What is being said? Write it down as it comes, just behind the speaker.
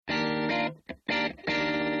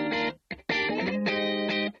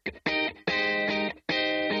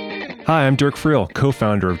Hi, I'm Dirk Friel,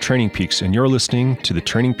 co-founder of Training Peaks, and you're listening to the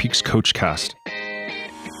Training Peaks Coachcast.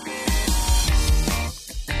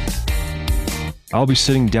 I'll be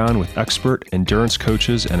sitting down with expert endurance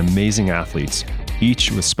coaches and amazing athletes,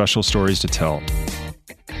 each with special stories to tell.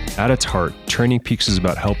 At its heart, Training Peaks is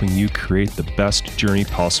about helping you create the best journey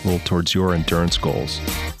possible towards your endurance goals.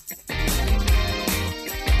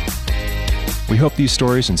 We hope these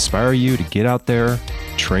stories inspire you to get out there,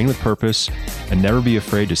 train with purpose, and never be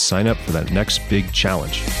afraid to sign up for that next big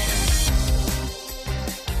challenge.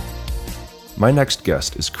 My next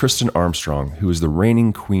guest is Kristin Armstrong, who is the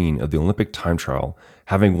reigning queen of the Olympic time trial,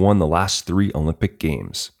 having won the last 3 Olympic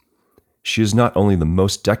Games. She is not only the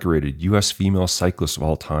most decorated U.S. female cyclist of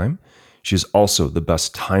all time, she is also the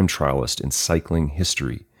best time trialist in cycling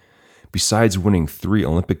history. Besides winning 3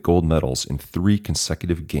 Olympic gold medals in 3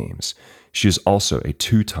 consecutive games, she is also a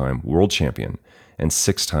 2-time world champion and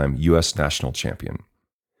 6-time U.S. national champion.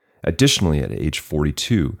 Additionally, at age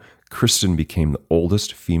 42, Kristin became the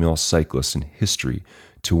oldest female cyclist in history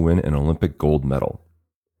to win an Olympic gold medal.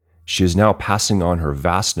 She is now passing on her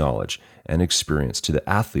vast knowledge and experience to the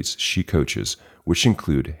athletes she coaches, which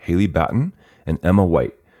include Haley Batten and Emma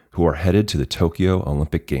White, who are headed to the Tokyo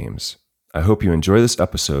Olympic Games. I hope you enjoy this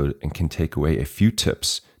episode and can take away a few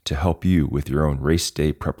tips to help you with your own race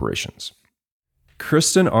day preparations.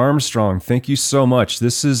 Kristin Armstrong, thank you so much.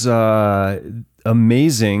 This is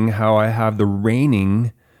amazing how I have the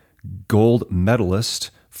reigning gold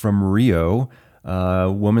medalist from Rio,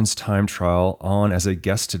 women's time trial, on as a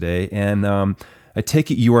guest today. And I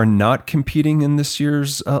take it you are not competing in this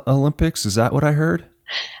year's Olympics. Is that what I heard?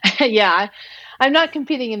 Yeah, I'm not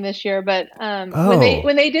competing in this year, but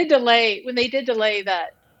when they did delay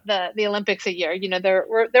the Olympics a year, there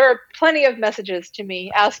were plenty of messages to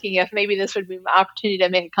me asking if maybe this would be my opportunity to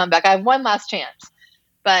make a comeback. I have one last chance,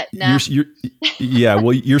 but now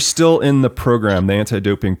you're still in the program, the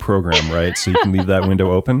anti-doping program, right? So you can leave that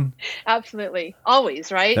window open. Absolutely,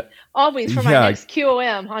 always, right? Always for my next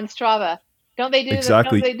QOM on Strava. Don't they do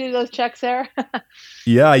exactly? Don't they do those checks there?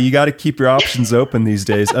 Yeah, you got to keep your options open these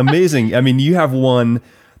days. Amazing. I mean, you have won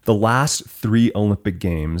the last 3 Olympic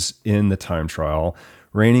Games in the time trial,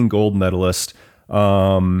 reigning gold medalist.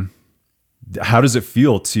 How does it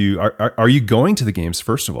feel to, are you going to the games,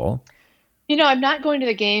 first of all? I'm not going to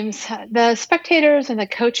the games. The spectators and the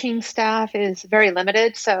coaching staff is very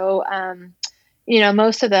limited. So,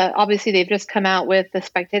 most of obviously they've just come out with the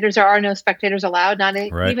spectators. There are no spectators allowed,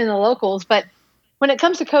 Right. Even the locals. But when it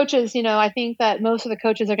comes to coaches, I think that most of the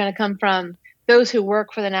coaches are going to come from those who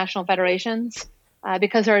work for the national federations,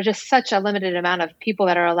 because there are just such a limited amount of people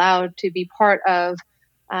that are allowed to be part of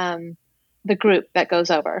the group that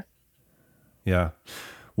goes over. Yeah.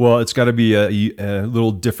 Well, it's got to be a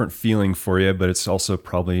little different feeling for you, but it's also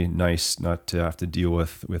probably nice not to have to deal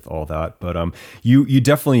with all that. But you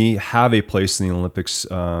definitely have a place in the Olympics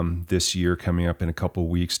this year, coming up in a couple of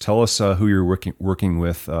weeks. Tell us who you're working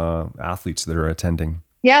with, athletes that are attending.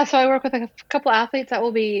 Yeah, so I work with a couple athletes that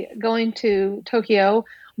will be going to Tokyo.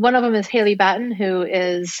 One of them is Haley Batten, who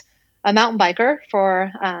is a mountain biker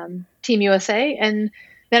for Team USA, and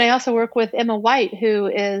then I also work with Emma White, who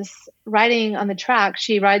is riding on the track.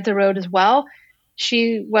 She rides the road as well.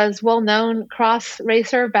 She was well-known cross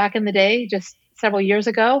racer back in the day, just several years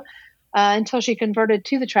ago, until she converted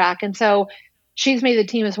to the track. And so she's made the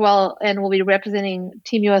team as well and will be representing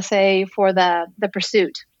Team USA for the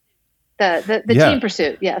pursuit, the team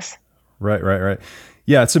pursuit. Yes. Right.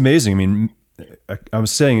 Yeah, it's amazing. I mean, I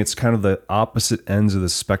was saying it's kind of the opposite ends of the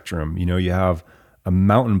spectrum. You have a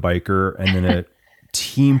mountain biker and then a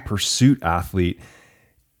team pursuit athlete,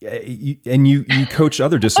 and you coach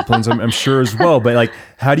other disciplines, I'm sure as well. But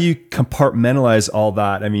how do you compartmentalize all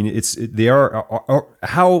that? I mean, they are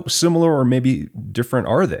how similar or maybe different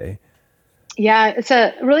are they? Yeah, it's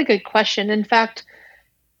a really good question. In fact,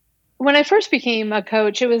 when I first became a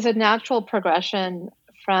coach, it was a natural progression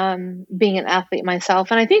from being an athlete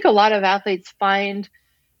myself. And I think a lot of athletes find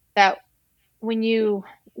that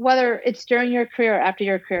whether it's during your career or after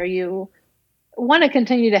your career, you want to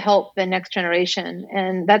continue to help the next generation.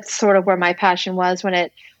 And that's sort of where my passion was when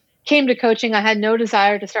it came to coaching. I had no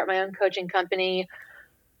desire to start my own coaching company.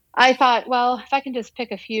 I thought, well, if I can just pick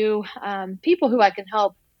a few people who I can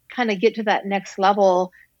help kind of get to that next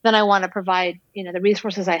level, then I want to provide, the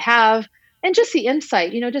resources I have and just the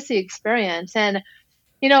insight, just the experience. And,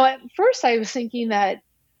 at first I was thinking that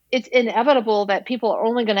it's inevitable that people are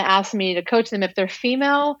only going to ask me to coach them if they're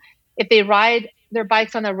female, if they ride their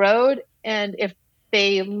bikes on the road, and if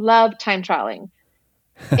they love time trialing.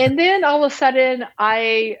 And then all of a sudden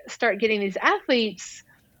I start getting these athletes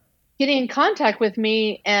getting in contact with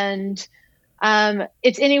me and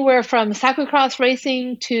It's anywhere from cyclocross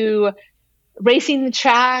racing to racing the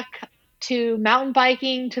track to mountain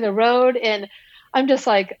biking to the road. And I'm just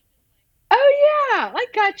like, oh yeah, I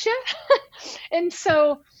gotcha. And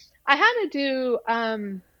so I had to do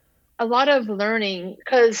a lot of learning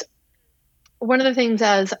because one of the things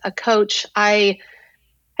as a coach, I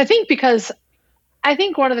think because I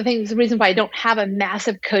think one of the things, the reason why I don't have a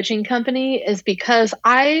massive coaching company is because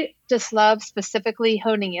I just love specifically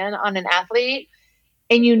honing in on an athlete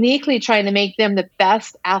and uniquely trying to make them the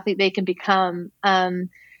best athlete they can become.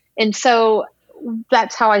 And so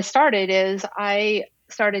that's how I started. Is I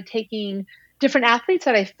started taking different athletes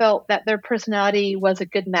that I felt that their personality was a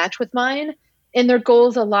good match with mine, and their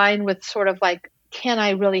goals align with sort of like, can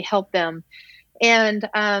I really help them? And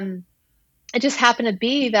it just happened to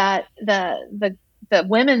be that the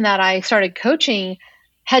women that I started coaching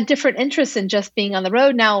had different interests in just being on the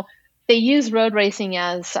road. Now they use road racing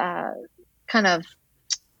as kind of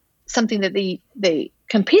something that they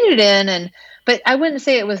competed in, and but I wouldn't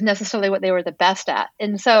say it was necessarily what they were the best at.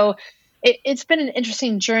 And so it's been an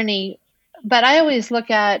interesting journey, but I always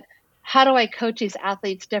look at how do I coach these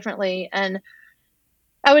athletes differently. And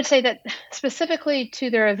I would say that specifically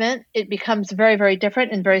to their event, it becomes very, very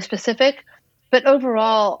different and very specific. But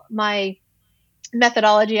overall, my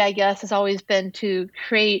methodology, I guess, has always been to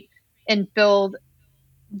create and build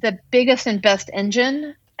the biggest and best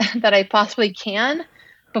engine that I possibly can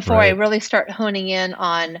before I Right. really start honing in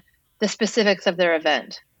on the specifics of their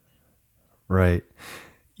event. Right.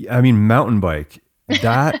 I mean, mountain bike,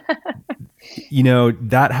 that,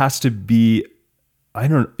 that has to be, I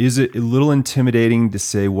don't, is it a little intimidating to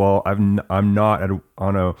say, well, I'm not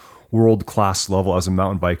on a world class level as a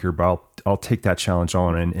mountain biker, but I'll take that challenge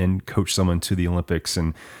on and coach someone to the Olympics.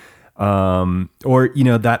 And, or,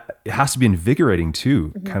 that it has to be invigorating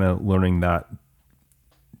too, Mhm. kind of learning that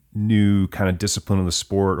new kind of discipline of the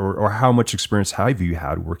sport, or how much experience have you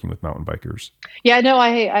had working with mountain bikers? Yeah, no,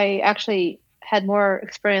 I actually had more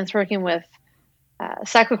experience working with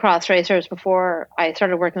cyclocross racers before I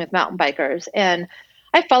started working with mountain bikers. And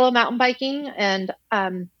I follow mountain biking. And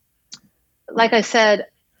like I said,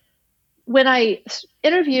 when I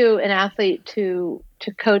interview an athlete to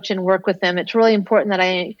coach and work with them, it's really important that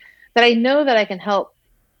I know that I can help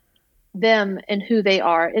them and who they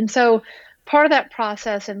are. And so part of that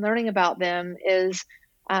process and learning about them is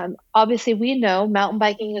obviously we know mountain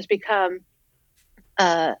biking has become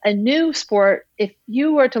a new sport. If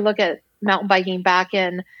you were to look at mountain biking back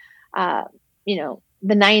in, uh,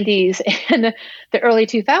 the 90s and the early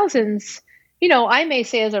 2000s, I may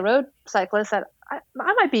say as a road cyclist that I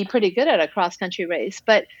might be pretty good at a cross country race.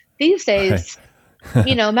 But these Right. days,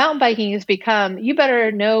 mountain biking has become, you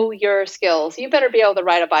better know your skills. You better be able to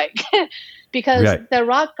ride a bike because Right. the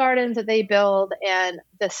rock gardens that they build and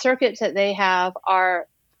the circuits that they have are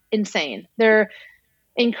insane. They're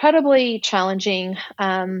incredibly challenging.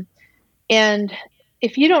 And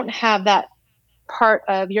if you don't have that part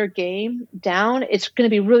of your game down, it's going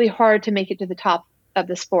to be really hard to make it to the top of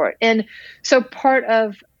the sport. And so part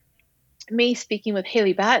of me speaking with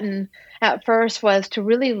Haley Batten at first was to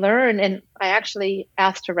really learn. And I actually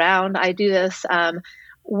asked around, I do this,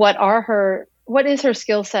 what is her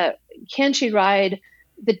skill set? Can she ride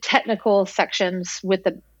the technical sections with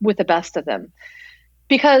the best of them?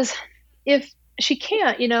 Because if she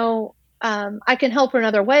can't, I can help her in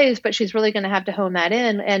other ways, but she's really going to have to hone that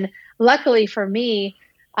in. And luckily for me,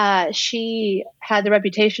 she had the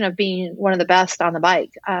reputation of being one of the best on the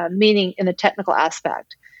bike, meaning in the technical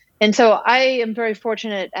aspect. And so I am very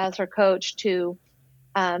fortunate as her coach to,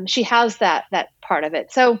 she has that part of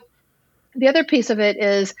it. So the other piece of it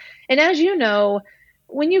is, and as you know,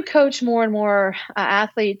 when you coach more and more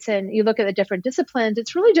athletes and you look at the different disciplines,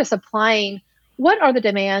 it's really just applying what are the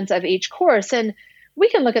demands of each course. And we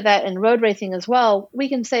can look at that in road racing as well. We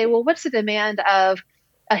can say, well, what's the demand of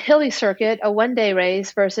a hilly circuit, a 1 day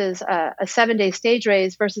race versus a 7 day stage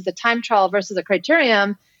race versus a time trial versus a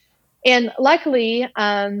criterium? And luckily,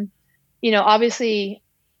 obviously,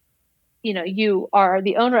 you are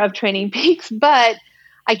the owner of Training Peaks, but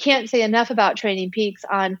I can't say enough about Training Peaks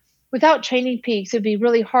on without Training Peaks, it'd be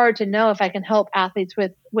really hard to know if I can help athletes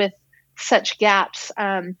with such gaps.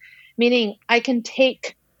 Meaning I can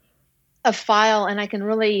take a file and I can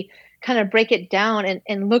really kind of break it down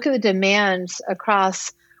and look at the demands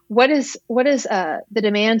across what is the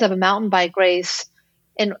demands of a mountain bike race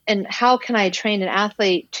and how can I train an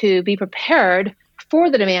athlete to be prepared for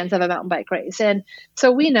the demands of a mountain bike race. And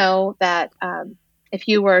so we know that if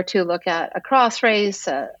you were to look at a cross race,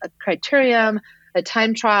 a criterium, a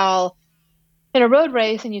time trial, in a road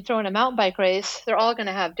race, and you throw in a mountain bike race, they're all going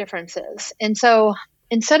to have differences. And so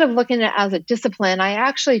instead of looking at it as a discipline, I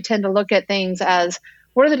actually tend to look at things as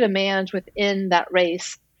what are the demands within that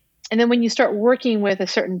race. And then when you start working with a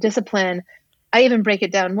certain discipline, I even break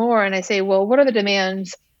it down more and I say, well, what are the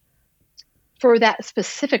demands for that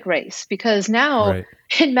specific race? Because now Right.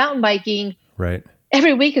 in mountain biking, Right.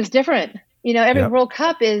 every week is different. Every Yep. World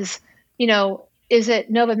Cup is it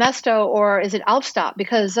Nova Mesto or is it Alpstop?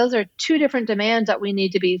 Because those are two different demands that we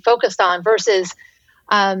need to be focused on versus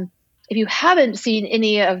if you haven't seen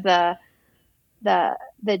any of the the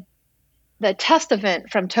the test event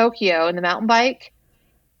from Tokyo in the mountain bike,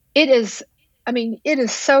 it is, it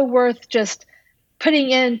is so worth just putting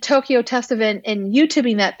in Tokyo test event and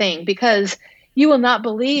YouTubing that thing because you will not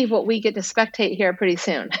believe what we get to spectate here pretty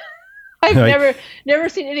soon. I've Like, never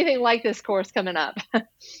seen anything like this course coming up.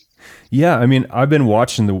 yeah, I mean, I've been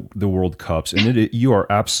watching the World Cups, and you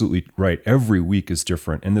are absolutely right. Every week is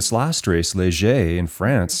different. And this last race, Léger in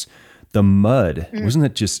France, the mud, wasn't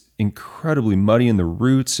it just incredibly muddy in the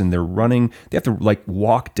roots? And they're running, they have to like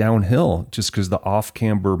walk downhill just because the off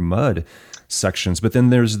camber mud sections. But then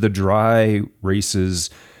there's the dry races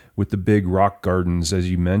with the big rock gardens,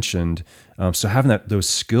 as you mentioned. So having those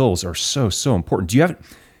skills are so important.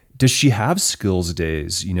 Does she have skills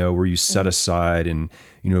days, where you set aside and,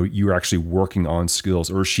 you're actually working on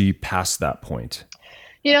skills, or is she past that point?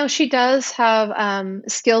 She does have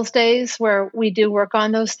skills days where we do work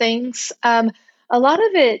on those things. A lot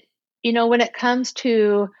of it, when it comes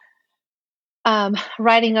to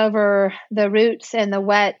riding over the roots and the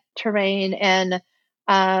wet terrain, and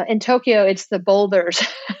in Tokyo, it's the boulders.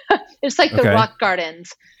 It's like the Okay. rock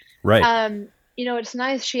gardens. Right. It's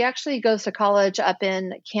nice. She actually goes to college up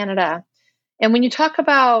in Canada. And when you talk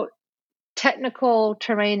about technical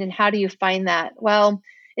terrain and how do you find that? Well,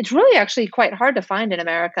 it's really actually quite hard to find in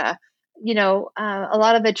America. A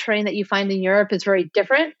lot of the terrain that you find in Europe is very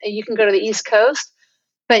different. You can go to the East Coast,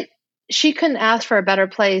 but she couldn't ask for a better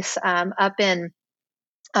place up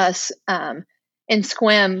us in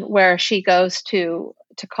Sequim, where she goes to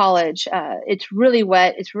college. It's really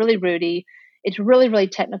wet. It's really rooty. It's really, really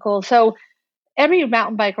technical. So every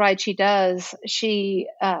mountain bike ride she does, she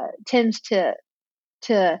tends to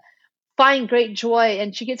find great joy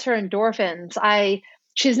and she gets her endorphins.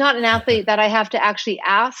 She's not an athlete that I have to actually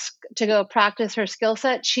ask to go practice her skill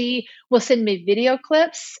set. She will send me video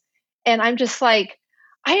clips and I'm just like,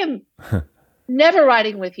 I am never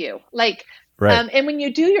riding with you. Like, Right. and when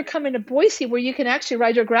you do, you're coming to Boise where you can actually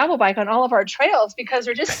ride your gravel bike on all of our trails because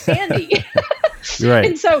they're just sandy. You're right.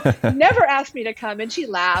 And so never ask me to come. And she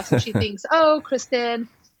laughs and she thinks, oh, Kristen,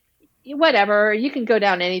 whatever, you can go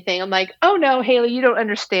down anything. I'm like, oh no, Haley, you don't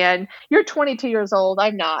understand. You're 22 years old.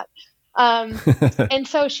 I'm not. And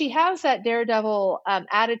so she has that daredevil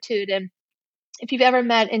attitude. And if you've ever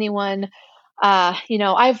met anyone,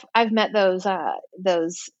 I've met those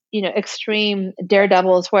extreme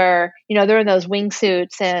daredevils where they're in those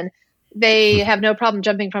wingsuits and they have no problem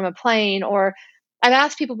jumping from a plane. Or I've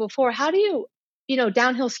asked people before, how do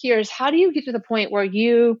downhill skiers, how do you get to the point where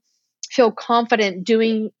you feel confident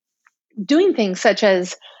doing things such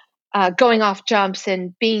as going off jumps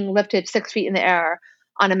and being lifted 6 feet in the air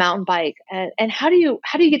on a mountain bike, and how do you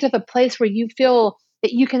get to the place where you feel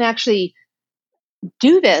that you can actually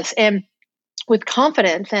do this and with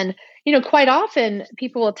confidence? And quite often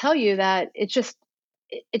people will tell you that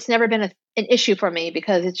it's never been an issue for me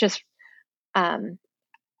because it's just um,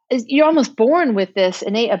 you're almost born with this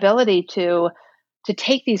innate ability to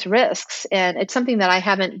take these risks, and it's something that I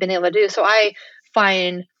haven't been able to do. So I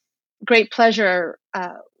find great pleasure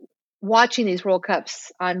watching these World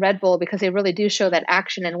Cups on Red Bull because they really do show that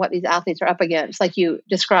action and what these athletes are up against, like you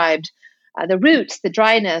described, the roots, the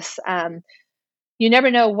dryness. You never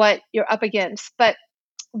know what you're up against. But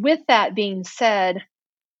with that being said,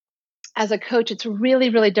 as a coach, it's really,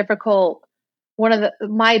 really difficult. One of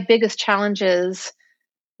my biggest challenges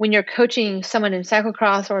when you're coaching someone in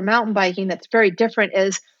cyclocross or mountain biking that's very different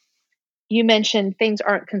is you mentioned things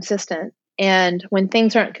aren't consistent. And when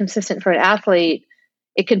things aren't consistent for an athlete,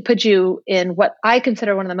 it can put you in what I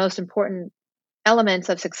consider one of the most important elements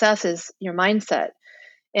of success is your mindset.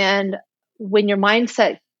 And when your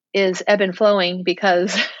mindset is ebb and flowing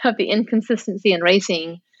because of the inconsistency in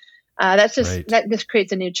racing, Right. that just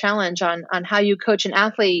creates a new challenge on how you coach an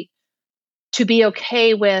athlete to be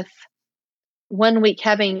okay with one week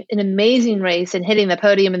having an amazing race and hitting the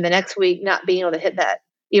podium and the next week not being able to hit that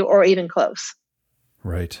or even close.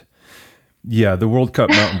 Right. Yeah, the World Cup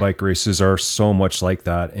mountain bike races are so much like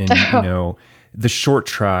that. And, the short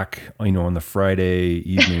track, on the Friday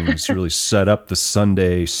evenings really set up the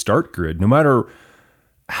Sunday start grid. No matter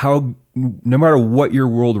how no matter what your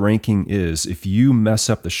world ranking is, if you mess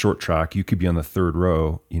up the short track, you could be on the third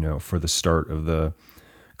row, for the start of the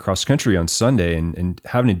cross country on Sunday, and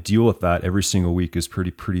having to deal with that every single week is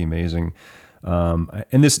pretty amazing.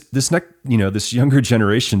 And this younger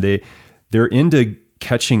generation, they're into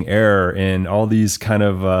catching air and all these kind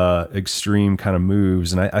of extreme kind of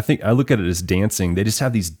moves. And I think I look at it as dancing. They just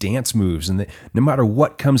have these dance moves, and no matter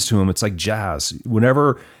what comes to them, it's like jazz.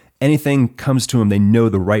 Whenever anything comes to them, they know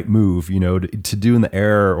the right move, to do in the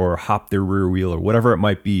air or hop their rear wheel or whatever it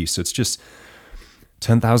might be. So it's just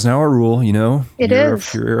 10,000 hour rule, It year is.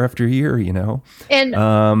 after year after year, And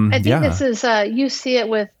I think yeah, this is, you see it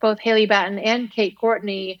with both Haley Batten and Kate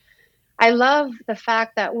Courtney. I love the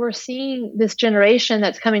fact that we're seeing this generation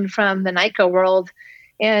that's coming from the NICA world.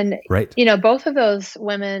 And, right. Both of those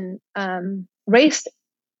women raced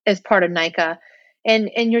as part of NICA.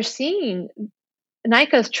 And you're seeing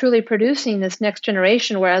NICA is truly producing this next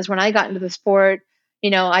generation. Whereas when I got into the sport,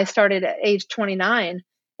 I started at age 29.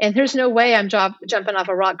 And there's no way I'm jumping off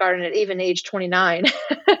a rock garden at even age 29.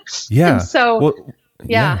 And Yeah. so, Well,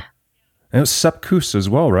 yeah. yeah. And it was Sepp Kuss as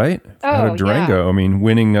well, right? Out Oh, of yeah. Durango. I mean,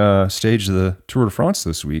 winning stage of the Tour de France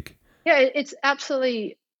this week. Yeah, it's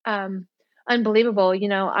absolutely unbelievable.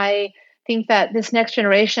 I think that this next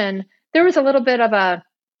generation, there was a little bit of a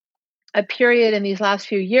period in these last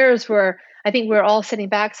few years where I think we're all sitting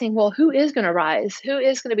back saying, well, who is going to rise? Who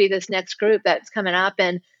is going to be this next group that's coming up?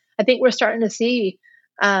 And I think we're starting to see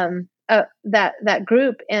that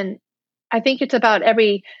group. And I think it's about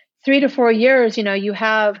every 3 to 4 years, you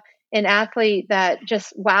have an athlete that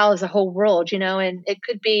just wows the whole world, and it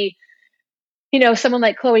could be, someone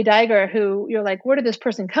like Chloe Daiger, who you're like, where did this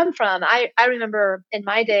person come from? I remember in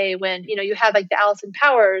my day when, you had like the Allison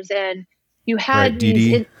Powers, and you Right. had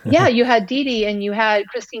Didi. you had Dee Dee, and you had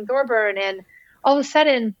Christine Thorburn, and all of a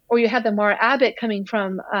sudden, or you had the Mara Abbott coming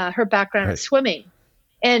from her background in Right. swimming.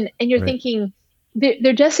 And you're Right. thinking,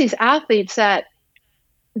 they're just these athletes that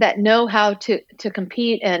know how to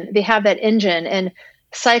compete, and they have that engine, and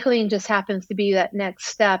cycling just happens to be that next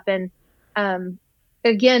step. And um,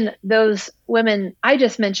 again, those women I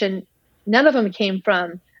just mentioned, none of them came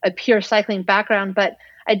from a pure cycling background, but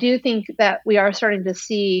I do think that we are starting to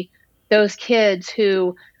see those kids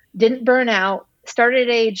who didn't burn out, started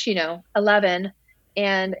at age 11,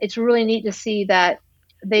 and it's really neat to see that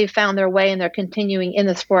they found their way and they're continuing in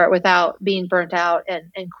the sport without being burnt out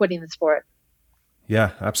and quitting the sport.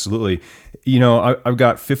 Yeah, absolutely. I've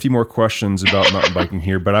got 50 more questions about mountain biking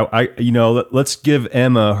here, but let's give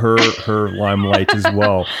Emma her limelight as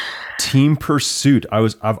well. Team Pursuit.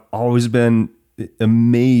 I've always been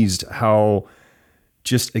amazed how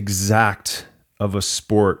just exact of a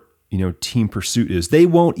sport, Team Pursuit is. They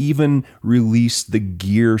won't even release the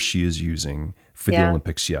gear she is using for the Yeah.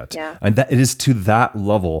 Olympics yet. Yeah. And that it is to that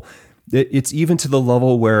level. It's even to the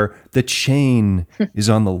level where the chain is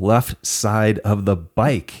on the left side of the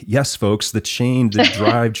bike. Yes, folks, the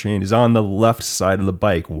drive chain is on the left side of the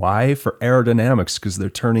bike. Why? For aerodynamics, because they're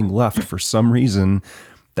turning left for some reason.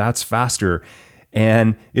 That's faster.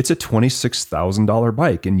 And it's a $26,000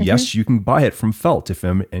 bike. And yes, you can buy it from Felt if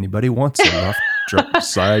anybody wants a left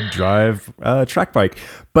side drive track bike.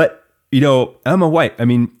 But, Emma White, I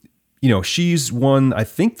mean, she's won, I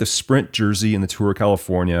think, the sprint jersey in the Tour of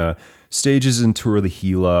California, stages in Tour of the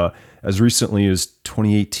Gila as recently as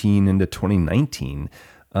 2018 into 2019.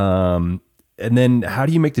 And then how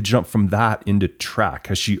do you make the jump from that into track?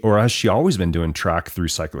 Has she always been doing track through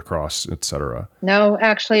cyclocross, et cetera? No,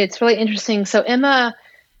 actually, it's really interesting. So Emma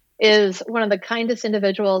is one of the kindest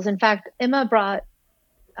individuals. In fact, Emma brought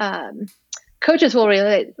coaches will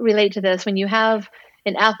relate to this. When you have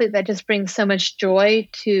an athlete that just brings so much joy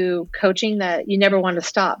to coaching that you never want to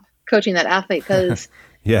stop coaching that athlete, because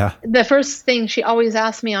Yeah. the first thing she always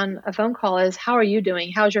asks me on a phone call is, how are you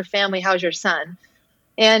doing? How's your family? How's your son?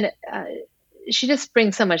 And she just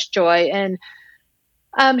brings so much joy. And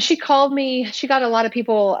she called me. She got a lot of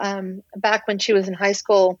people back when she was in high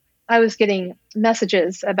school. I was getting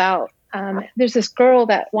messages about, there's this girl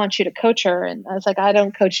that wants you to coach her. And I was like, I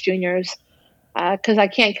don't coach juniors because I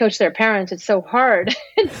can't coach their parents. It's so hard.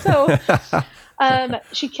 And so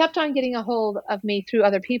she kept on getting a hold of me through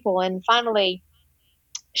other people. And finally,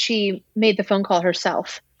 she made the phone call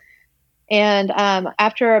herself. And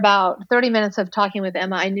after about 30 minutes of talking with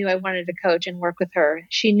Emma, I knew I wanted to coach and work with her.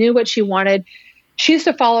 She knew what she wanted. She used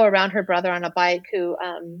to follow around her brother on a bike, who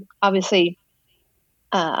obviously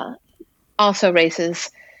also races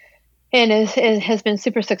and has been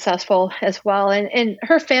super successful as well. And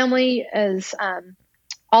her family is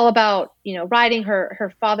all about riding.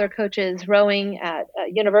 Her father coaches rowing at a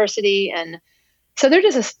university, and So they're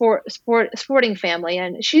just a sporting family.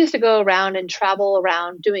 And she used to go around and travel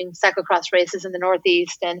around doing cyclocross races in the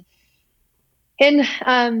Northeast.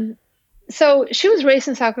 And so she was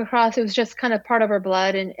racing cyclocross. It was just kind of part of her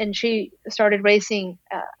blood. And she started racing,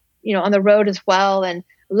 on the road as well, and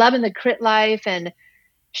loving the crit life. And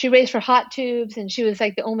she raced for Hot Tubes, and she was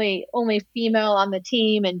like the only female on the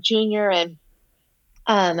team and junior.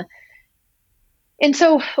 Um, and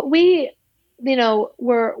so we,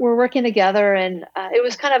 we're working together, and it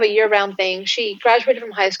was kind of a year-round thing. She graduated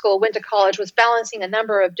from high school, went to college, was balancing a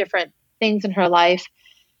number of different things in her life,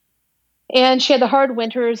 and she had the hard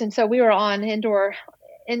winters, and so we were on indoor,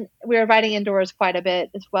 and we were riding indoors quite a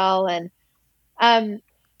bit as well. And um,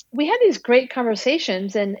 we had these great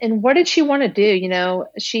conversations. And what did she want to do?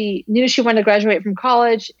 She knew she wanted to graduate from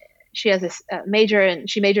college. She has this major, and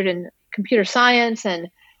she majored in computer science, and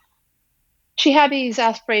she had these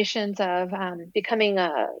aspirations of becoming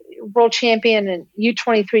a world champion in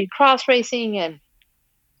U23 cross racing and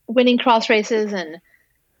winning cross races. And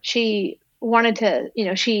she wanted to,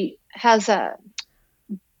 she has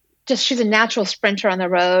she's a natural sprinter on the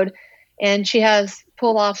road, and she has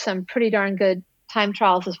pulled off some pretty darn good time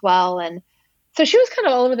trials as well. And so she was kind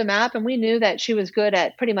of all over the map, and we knew that she was good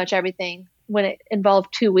at pretty much everything when it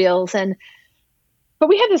involved two wheels. But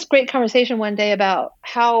we had this great conversation one day about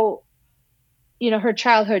how, her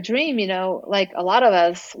childhood dream, like a lot of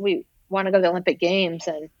us, we want to go to the Olympic Games,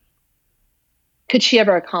 and could she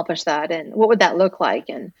ever accomplish that? And what would that look like?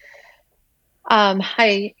 And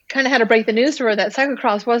I kind of had to break the news to her that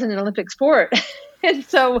cyclocross wasn't an Olympic sport. And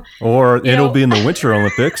so, Or it'll be in the Winter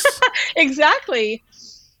Olympics. Exactly.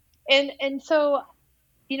 And so,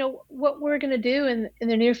 what we're going to do in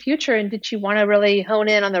the near future, and did she want to really hone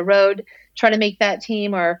in on the road, try to make that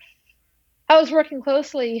team? Or I was working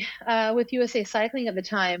closely with USA Cycling at the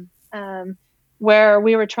time, where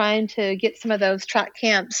we were trying to get some of those track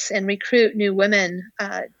camps and recruit new women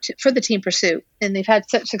for the team pursuit. And they've had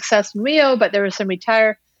such success in Rio, but there was some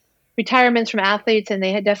retirements from athletes, and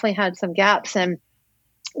they had definitely had some gaps. And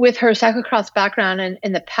with her cyclocross background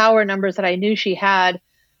and the power numbers that I knew she had,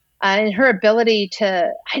 and her ability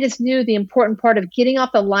I just knew the important part of getting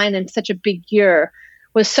off the line in such a big gear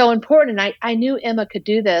was so important. And I knew Emma could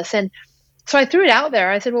do this. And so I threw it out there.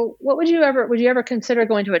 I said, well, would you ever consider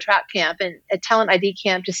going to a track camp and a talent ID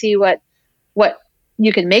camp to see what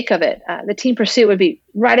you can make of it? The team pursuit would be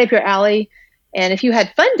right up your alley. And if you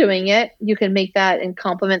had fun doing it, you can make that and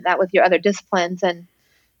complement that with your other disciplines. And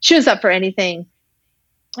she was up for anything.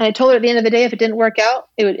 And I told her at the end of the day, if it didn't work out,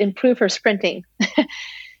 it would improve her sprinting.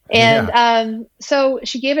 And so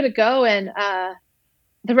she gave it a go, and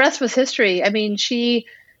the rest was history. I mean,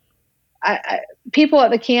 people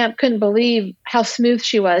at the camp couldn't believe how smooth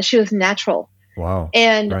she was. She was natural. Wow.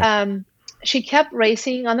 And right. She kept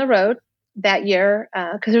racing on the road that year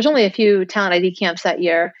because there's only a few talent ID camps that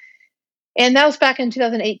year. And that was back in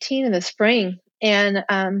 2018 in the spring. And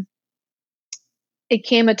it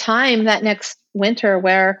came a time that next winter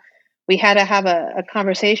where we had to have a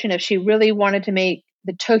conversation. If she really wanted to make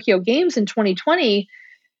the Tokyo Games in 2020,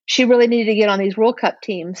 she really needed to get on these World Cup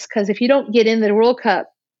teams, because if you don't get in the World Cup,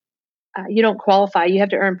 you don't qualify. You have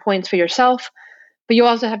to earn points for yourself, but you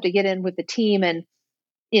also have to get in with the team. And,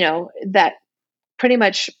 that pretty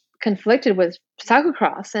much conflicted with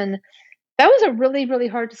cyclocross. And that was a really, really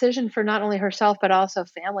hard decision for not only herself, but also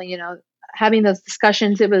family, having those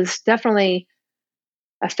discussions. It was definitely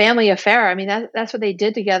a family affair. I mean, that's what they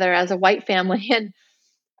did together as a white family.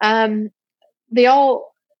 And they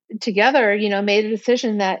all together, made a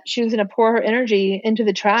decision that she was going to pour her energy into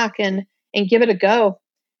the track and give it a go.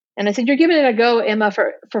 And I said, you're giving it a go, Emma,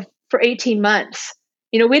 for 18 months.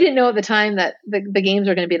 We didn't know at the time that the games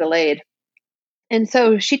were going to be delayed. And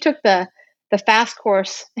so she took the fast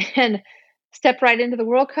course and stepped right into the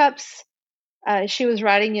World Cups. She was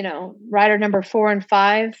riding, rider number 4 and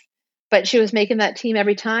 5, but she was making that team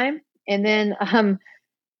every time. And then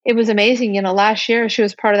it was amazing. Last year she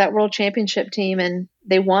was part of that world championship team, and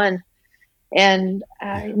they won. And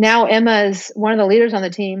now Emma is one of the leaders on the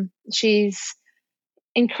team. She's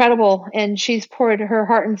incredible, and she's poured her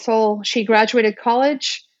heart and soul. She graduated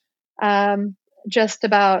college just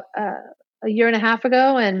about a year and a half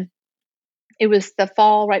ago, and it was the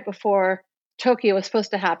fall right before Tokyo was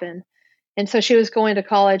supposed to happen. And so she was going to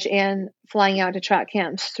college and flying out to track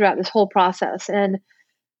camps throughout this whole process. And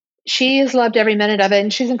she has loved every minute of it.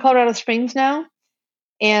 And she's in Colorado Springs now,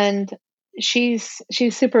 and she's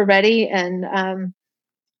super ready. And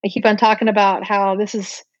I keep on talking about how this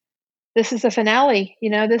is the finale.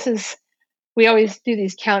 We always do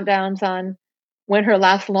these countdowns on when her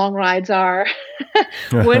last long rides are,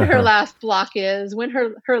 when her last block is, when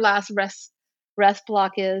her last rest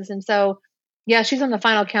block is. And so, yeah, she's on the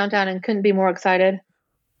final countdown and couldn't be more excited.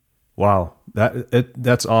 Wow,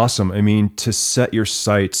 that's awesome. I mean, to set your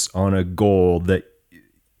sights on a goal that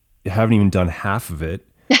you haven't even done half of it.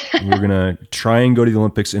 We're gonna try and go to the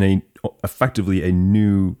Olympics in effectively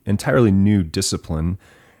entirely new discipline,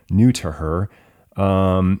 new to her.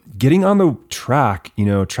 Getting on the track,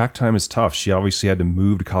 track time is tough. She obviously had to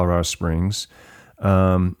move to Colorado Springs.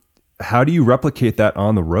 How do you replicate that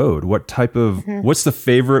on the road? What's the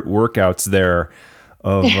favorite workouts there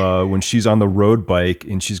of when she's on the road bike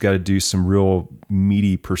and she's got to do some real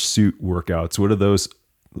meaty pursuit workouts? What are those?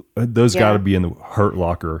 Those got to be in the Hurt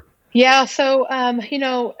Locker. Yeah. So,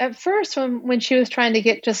 at first when she was trying to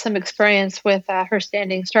get just some experience with her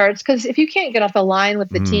standing starts, because if you can't get off the line with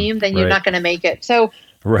the team, then you're not going to make it. So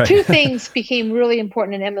two things became really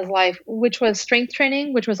important in Emma's life, which was strength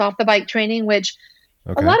training, which was off the bike training, which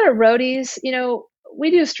a lot of roadies, we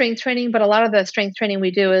do strength training, but a lot of the strength training we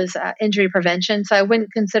do is injury prevention. So I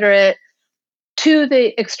wouldn't consider it to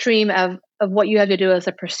the extreme of what you have to do as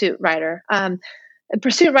a pursuit rider. A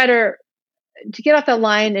pursuit rider, to get off the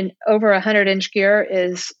line in over 100-inch gear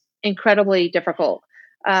is incredibly difficult.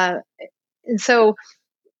 And so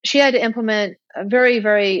she had to implement a very,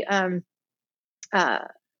 very,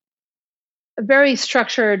 very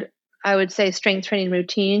structured, I would say, strength training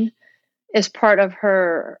routine as part of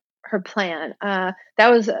her plan. That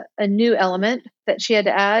was a new element that she had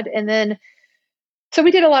to add. And then, so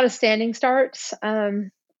we did a lot of standing starts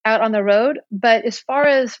out on the road. But as far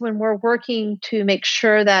as when we're working to make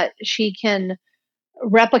sure that she can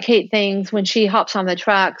replicate things when she hops on the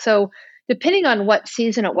track. So depending on what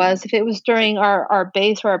season it was, if it was during our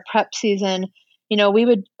base or our prep season, we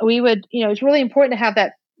would, it's really important to have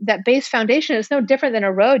that base foundation. It's no different than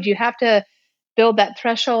a road. You have to build that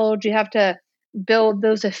threshold. You have to build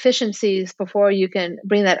those efficiencies before you can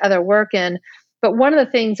bring that other work in. But one of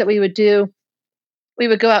the things that we would do, we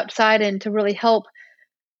would go outside and to really help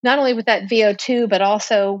not only with that VO2, but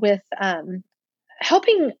also with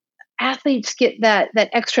helping athletes get that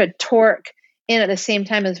extra torque in at the same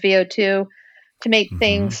time as VO2 to make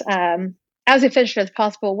things as efficient as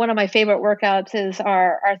possible. One of my favorite workouts is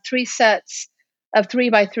our 3 sets of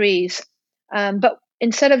 3x3s. But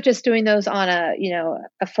instead of just doing those on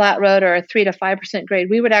a flat road or a 3 to 5% grade,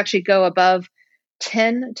 we would actually go above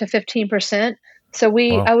 10 to 15%. So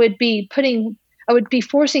I would be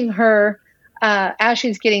forcing her as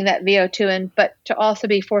she's getting that VO2 in, but to also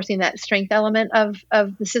be forcing that strength element of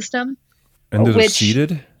the system. And those are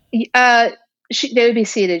seated? They would be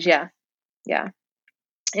seated, yeah. Yeah.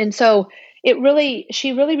 And so she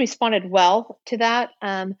really responded well to that.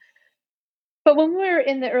 But when we were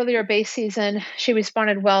in the earlier base season, she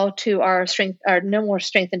responded well to our no more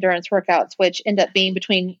strength endurance workouts, which end up being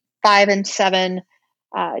between 5 and 7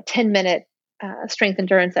 10-minute strength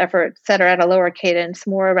endurance efforts that are at a lower cadence,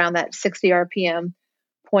 more around that 60 RPM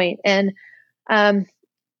point. And at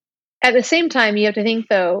the same time, you have to think,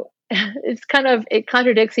 though, it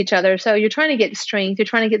contradicts each other. So you're trying to get strength, you're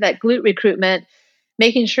trying to get that glute recruitment,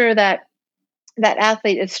 making sure that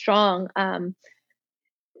athlete is strong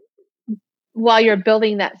while you're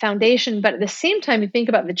building that foundation. But at the same time, you think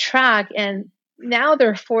about the track, and now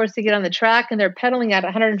they're forced to get on the track and they're pedaling at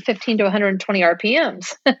 115 to 120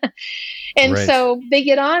 RPMs. And so they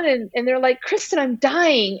get on and they're like, Kristen, I'm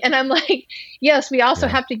dying. And I'm like, yes, we also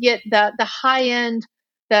have to get the high end,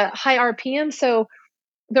 the high RPM. So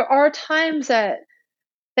there are times that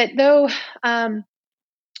though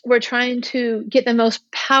we're trying to get the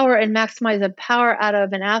most power and maximize the power out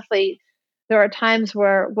of an athlete, there are times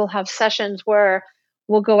where we'll have sessions where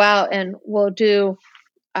we'll go out and we'll do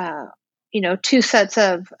 2 sets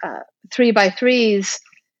of 3x3s,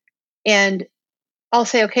 and I'll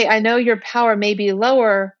say, okay, I know your power may be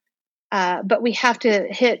lower, but we have to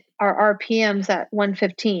hit our RPMs at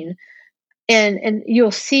 115. And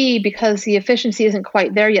you'll see, because the efficiency isn't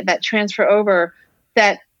quite there yet, that transfer over,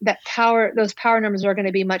 that power, those power numbers are going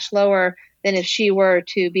to be much lower than if she were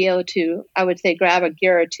to be able to, I would say, grab a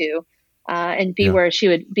gear or two and be where she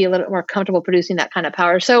would be a little bit more comfortable producing that kind of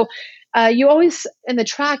power. So you always, in the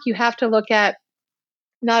track, you have to look at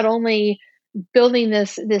not only building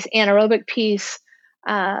this anaerobic piece,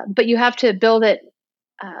 but you have to build it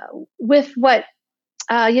with what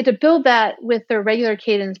you have to build that with the regular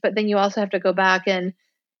cadence, but then you also have to go back and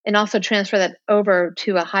also transfer that over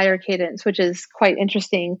to a higher cadence, which is quite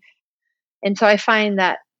interesting. And so I find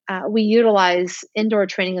that we utilize indoor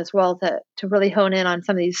training as well to really hone in on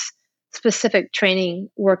some of these specific training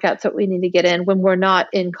workouts that we need to get in when we're not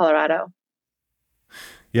in Colorado.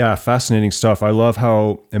 Yeah, fascinating stuff. I love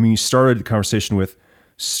how, you started the conversation with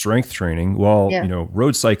strength training. Well, Yeah.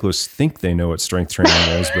 road cyclists think they know what strength training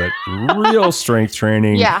is, but real strength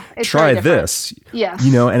training, Yeah, it's very try different. this. Yes.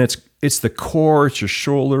 And it's the core, it's your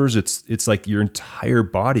shoulders, it's like your entire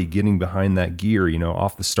body getting behind that gear,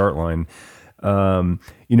 off the start line. And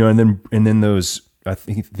then those, I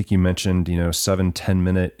think you mentioned, 7-10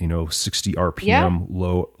 minute, 60 Yeah. RPM,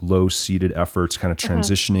 low seated efforts, kind of Uh-huh.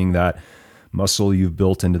 transitioning that muscle you've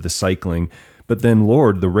built into the cycling. But then,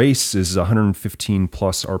 Lord, the race is 115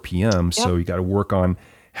 plus RPM. So Yep. you got to work on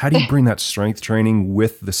how do you bring that strength training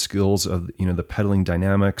with the skills of, the pedaling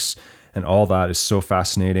dynamics, and all that is so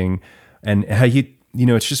fascinating. And how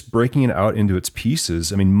it's just breaking it out into its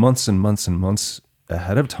pieces. I mean, months and months and months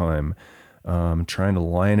ahead of time, trying to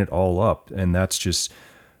line it all up. And that's just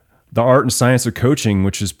the art and science of coaching,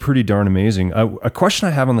 which is pretty darn amazing. A question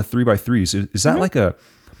I have on the 3x3s is that Mhm. like a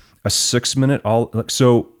 6 minute all, like,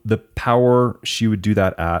 so the power she would do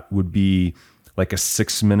that at would be like a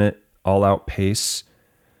 6 minute all out pace,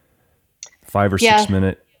 5 or 6 Yeah.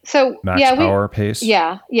 minute So max yeah, power pace.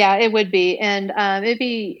 yeah, it would be. And it'd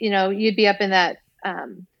be, you'd be up in that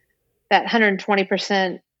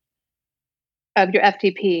 120% of your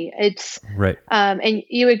FTP. Right. And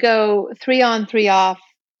you would go 3 on, 3 off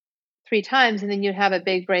 3 times, and then you'd have a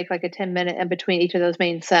big break, like a 10 minute in between each of those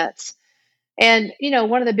main sets. And,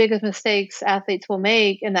 one of the biggest mistakes athletes will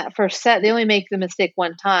make in that first set, they only make the mistake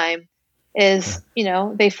one time, is,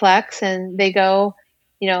 they flex and they go,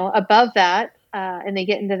 above that, and they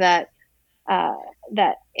get into uh,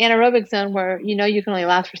 that anaerobic zone where, you can only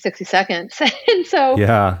last for 60 seconds. And so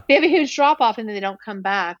Yeah. they have a huge drop off and then they don't come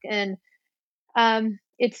back. And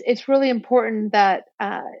it's really important that,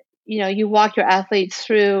 you walk your athletes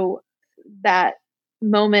through that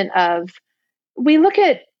moment of, we look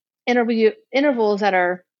at intervals that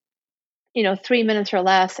are, 3 minutes or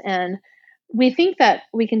less, and we think that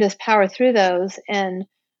we can just power through those. And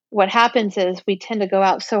what happens is we tend to go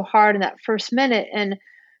out so hard in that first minute. And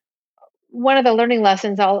one of the learning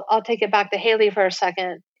lessons, I'll take it back to Haley for a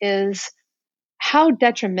second, is how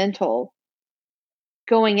detrimental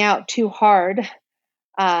going out too hard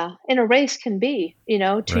in a race can be, to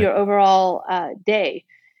Right. your overall day.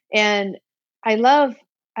 And I love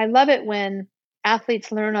I love it when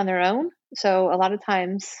athletes learn on their own. So a lot of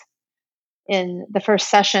times in the first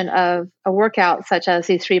session of a workout, such as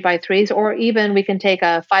these 3x3s, or even we can take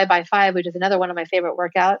a 5x5, which is another one of my favorite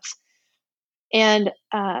workouts. And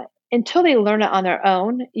until they learn it on their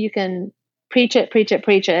own, you can preach it, preach it,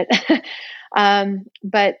 preach it.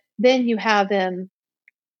 But then you have them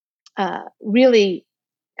really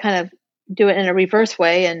kind of do it in a reverse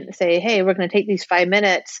way and say, hey, we're going to take these 5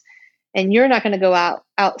 minutes, and you're not going to go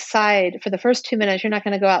outside for the first 2 minutes. You're not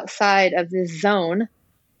going to go outside of this zone.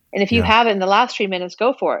 And if you Yeah. have it in the last 3 minutes,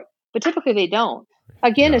 go for it. But typically they don't.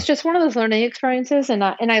 Again, Yeah. it's just one of those learning experiences. And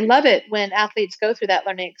I love it when athletes go through that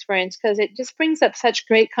learning experience because it just brings up such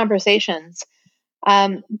great conversations.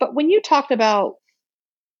 But when you talked about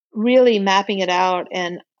really mapping it out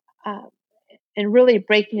uh, and really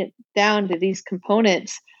breaking it down to these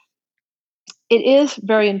components, it is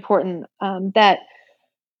very important that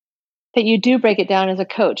you do break it down as a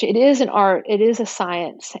coach. It is an art, it is a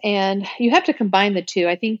science, and you have to combine the two.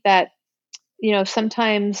 I think that,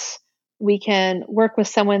 sometimes we can work with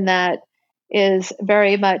someone that is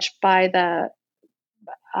very much by the,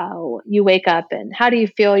 you wake up and how do you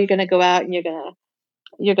feel, you're going to go out and you're going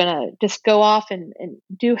to just go off and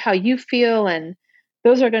do how you feel, and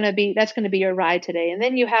that's going to be your ride today. And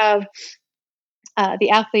then you have the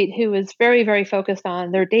athlete who is very, very focused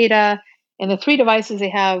on their data and the three devices they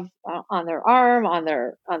have on their arm, on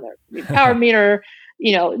their power meter.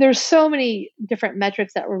 There's so many different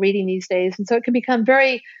metrics that we're reading these days, and so it can become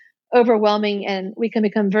very overwhelming, and we can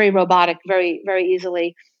become very robotic very, very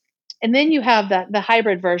easily. And then you have the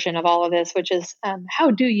hybrid version of all of this, which is, how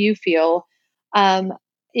do you feel? Um,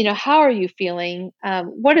 how are you feeling?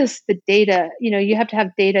 What is the data? You have to have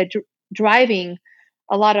data driving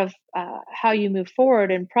a lot of how you move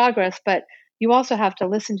forward and progress, but you also have to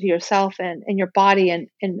listen to yourself and your body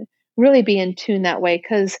and really be in tune that way.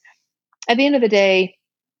 Because at the end of the day,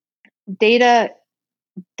 data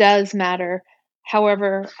does matter.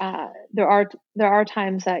 However, there are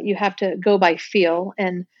times that you have to go by feel,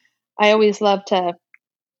 and I always love to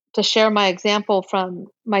share my example from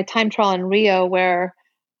my time trial in Rio, where,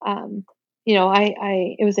 um,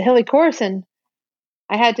 I it was a hilly course, and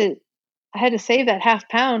I had to I had to save that half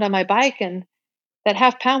pound on my bike, and that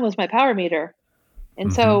half pound was my power meter. And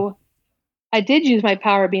Mm-hmm. so I did use my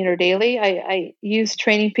power meter daily. I used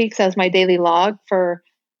Training Peaks as my daily log for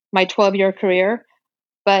my 12-year career.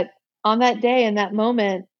 But on that day, in that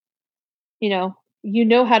moment, you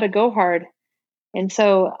know how to go hard. And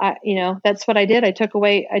so that's what I did. I took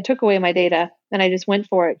away my data and I just went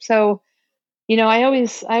for it. So, I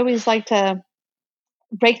always like to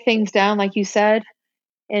break things down, like you said,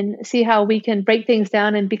 and see how we can break things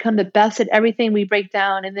down and become the best at everything we break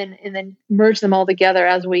down, and then merge them all together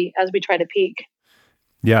as we try to peak.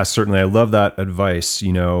 Yeah, certainly. I love that advice.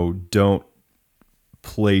 Don't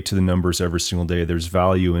play to the numbers every single day. There's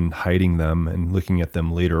value in hiding them and looking at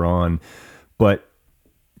them later on. But,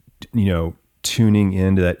 tuning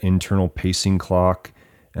into that internal pacing clock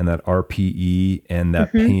and that RPE and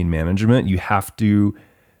that Hmm. pain management, you have to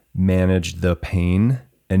manage the pain,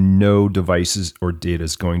 and no devices or data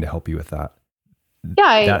is going to help you with that.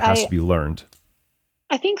 Yeah, That has to be learned.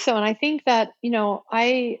 I think so, and I think that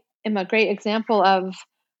I am a great example of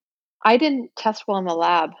I didn't test well in the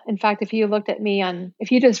lab. In fact, if you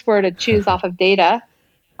just were to choose off of data,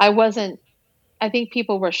 I wasn't. I think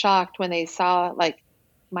people were shocked when they saw like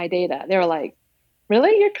my data. They were like,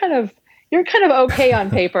 "Really? You're kind of okay on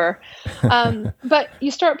paper." But you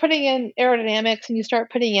start putting in aerodynamics and you start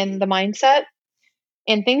putting in the mindset,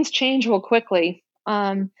 and things change real quickly.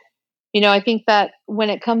 I think that when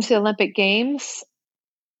it comes to Olympic Games,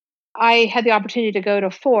 I had the opportunity to go to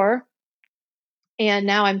four, and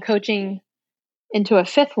now I'm coaching into a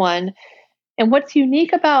fifth one. And what's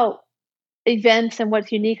unique about events and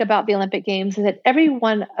what's unique about the Olympic Games is that every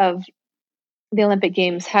one of the Olympic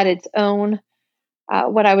Games had its own,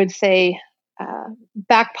 what I would say,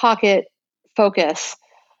 back pocket focus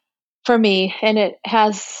for me, and it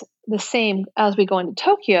has the same as we go into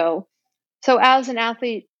Tokyo. So, as an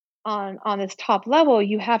athlete on this top level,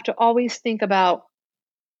 you have to always think about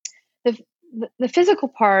the the physical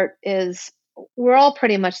part is we're all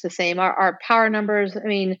pretty much the same. Our power numbers. I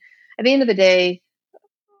mean, at the end of the day,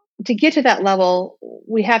 to get to that level,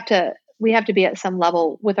 we have to be at some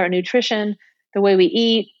level with our nutrition, the way we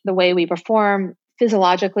eat, the way we perform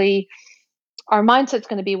physiologically. Our mindset's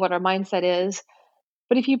going to be what our mindset is.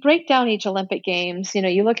 But if you break down each Olympic Games,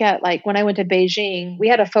 you look at like when I went to Beijing, we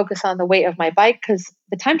had to focus on the weight of my bike because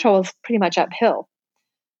the time trial was pretty much uphill.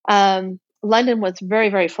 London was very,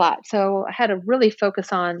 very flat. So I had to really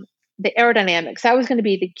focus on the aerodynamics. That was going to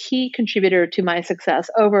be the key contributor to my success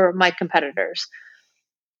over my competitors.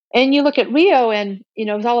 And you look at Rio, and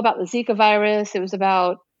it was all about the Zika virus. It was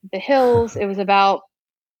about the hills. It was about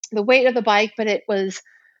the weight of the bike, but it was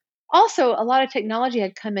also a lot of technology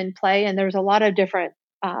had come in play, and there was a lot of different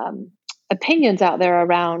um, opinions out there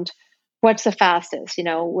around what's the fastest.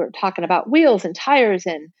 We're talking about wheels and tires,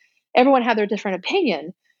 and everyone had their different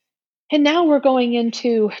opinion. And now we're going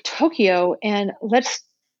into Tokyo, and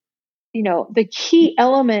the key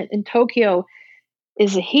element in Tokyo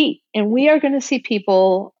is the heat. And we are going to see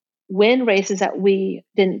people win races that we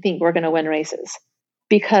didn't think were going to win races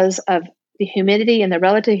because of the humidity and the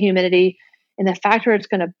relative humidity and the factor it's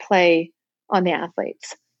going to play on the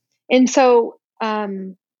athletes. And so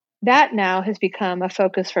that now has become a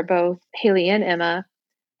focus for both Haley and Emma.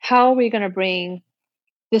 How are we going to bring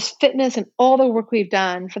this fitness and all the work we've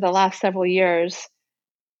done for the last several years?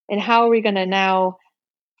 And how are we going to now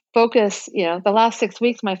focus? The last 6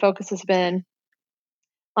 weeks, my focus has been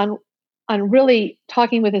on really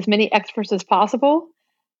talking with as many experts as possible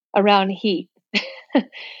around heat. Right.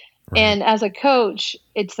 And as a coach,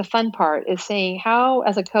 it's the fun part is saying how,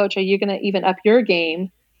 as a coach, are you going to even up your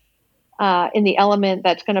game in the element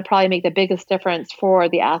that's going to probably make the biggest difference for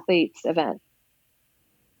the athlete's event?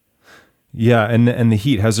 Yeah, and the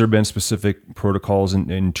heat. Has there been specific protocols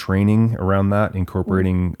in training around that,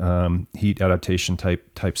 incorporating heat adaptation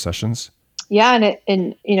type sessions? Yeah,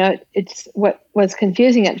 it's what was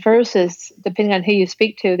confusing at first is depending on who you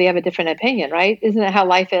speak to, they have a different opinion, right? Isn't it how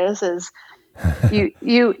life is? Is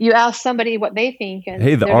you ask somebody what they think, and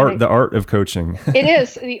Hey, they're gonna. the art of coaching. It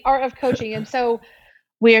is the art of coaching, and so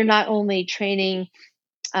we are not only training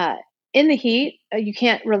uh, in the heat. You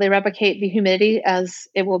can't really replicate the humidity as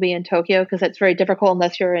it will be in Tokyo because it's very difficult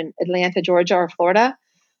unless you're in Atlanta, Georgia, or Florida.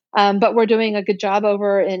 But we're doing a good job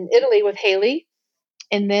over in Italy with Haley,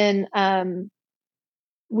 and then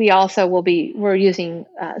we're using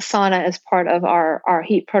sauna as part of our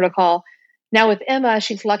heat protocol. Now with Emma,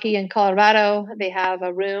 she's lucky in Colorado. They have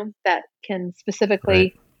a room that can Right.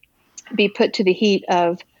 specifically be put to the heat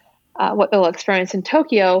of what they'll experience in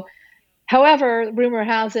Tokyo. However, rumor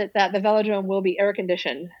has it that the velodrome will be air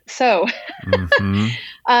conditioned. So Hmm.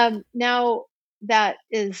 now that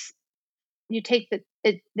is, you take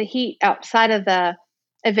the heat outside of the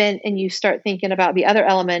event and you start thinking about the other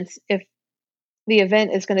elements. If the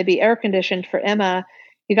event is going to be air conditioned for Emma,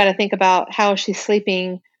 you got to think about how she's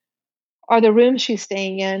sleeping. Are the rooms she's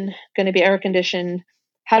staying in going to be air conditioned?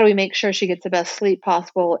 how do we make sure she gets the best sleep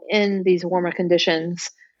possible in these warmer conditions?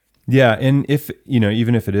 Yeah, and if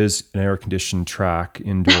even if it is an air-conditioned track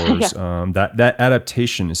indoors, that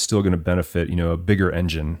adaptation is still going to benefit a bigger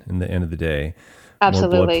engine in the end of the day,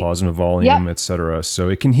 Absolutely. more blood plasma volume, et cetera. So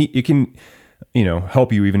it can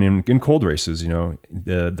help you even in cold races. The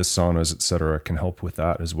saunas, et cetera, can help with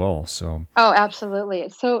that as well. So absolutely,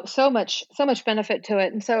 it's so much benefit to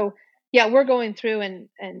it, and so we're going through, and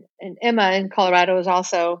Emma in Colorado is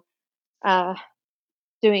also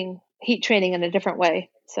doing heat training in a different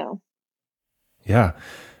way. So. Yeah.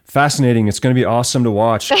 Fascinating. It's going to be awesome to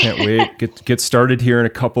watch. Can't wait. Get started here in a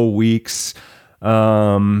couple weeks.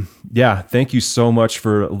 Thank you so much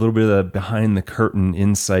for a little bit of the behind the curtain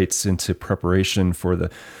insights into preparation for the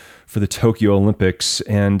Tokyo Olympics.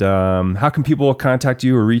 And how can people contact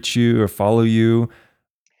you or reach you or follow you?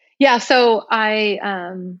 Yeah, so I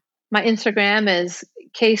my Instagram is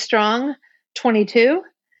kstrong22.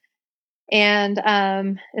 And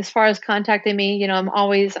as far as contacting me, I'm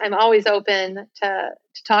always open to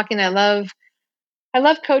talking. I love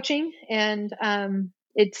coaching, and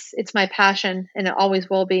it's my passion, and it always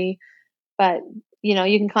will be. But you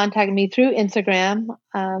can contact me through Instagram.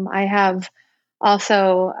 I have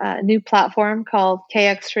also a new platform called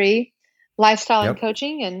KX3 Lifestyle and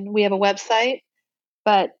Coaching, and we have a website.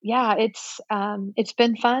 But it's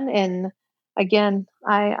been fun, and again,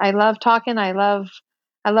 I love talking. I love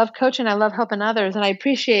coaching. I love helping others, and I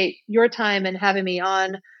appreciate your time and having me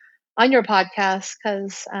on your podcast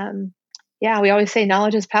because, we always say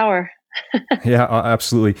knowledge is power. Yeah,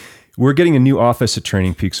 absolutely. We're getting a new office at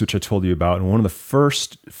Training Peaks, which I told you about, and one of the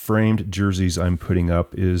first framed jerseys I'm putting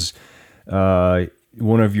up is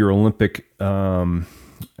one of your Olympic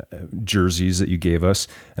jerseys that you gave us,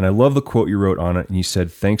 and I love the quote you wrote on it, and you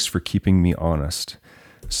said, "Thanks for keeping me honest."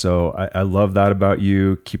 So I love that about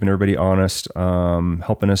you, keeping everybody honest,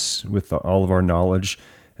 helping us with all of our knowledge,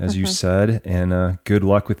 as you said, and good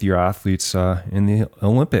luck with your athletes in the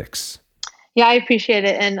Olympics. Yeah, I appreciate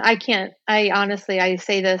it. And I honestly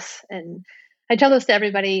say this, and I tell this to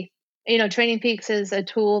everybody, Training Peaks is a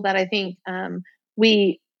tool that I think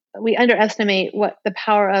we underestimate what the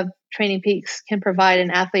power of Training Peaks can provide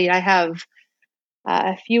an athlete. I have,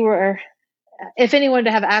 if anyone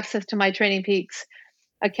to have access to my Training Peaks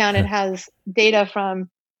account, it has data from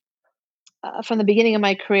the beginning of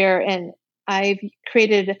my career, and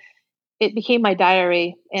it became my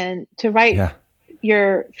diary, and to write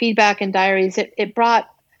your feedback and diaries, it brought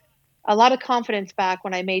a lot of confidence back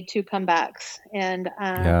when I made 2 comebacks, and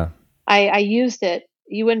I used it.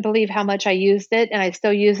 You wouldn't believe how much I used it, and I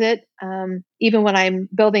still use it, even when I'm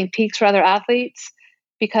building peaks for other athletes,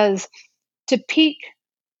 because to peak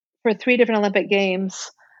for 3 different Olympic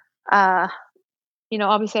games,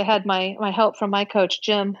 obviously I had my help from my coach,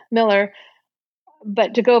 Jim Miller,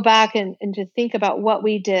 but to go back and to think about what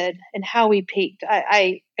we did and how we peaked,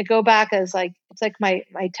 I go back as it's like my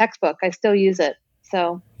textbook. I still use it.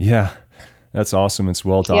 So yeah, that's awesome. It's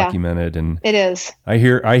well documented, and it is. I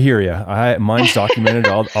hear you. Mine's documented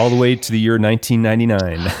all the way to the year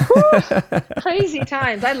 1999. Crazy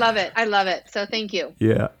times. I love it. So thank you.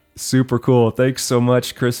 Yeah, super cool. Thanks so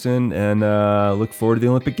much, Kristen, and look forward to the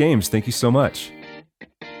Olympic Games. Thank you so much.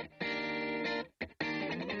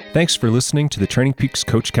 Thanks for listening to the Training Peaks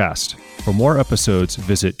Coachcast. For more episodes,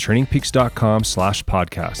 visit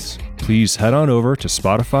trainingpeaks.com/podcasts. Please head on over to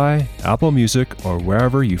Spotify, Apple Music, or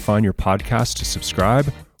wherever you find your podcasts to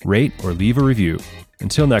subscribe, rate, or leave a review.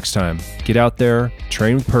 Until next time, get out there,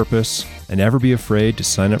 train with purpose, and never be afraid to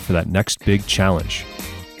sign up for that next big challenge.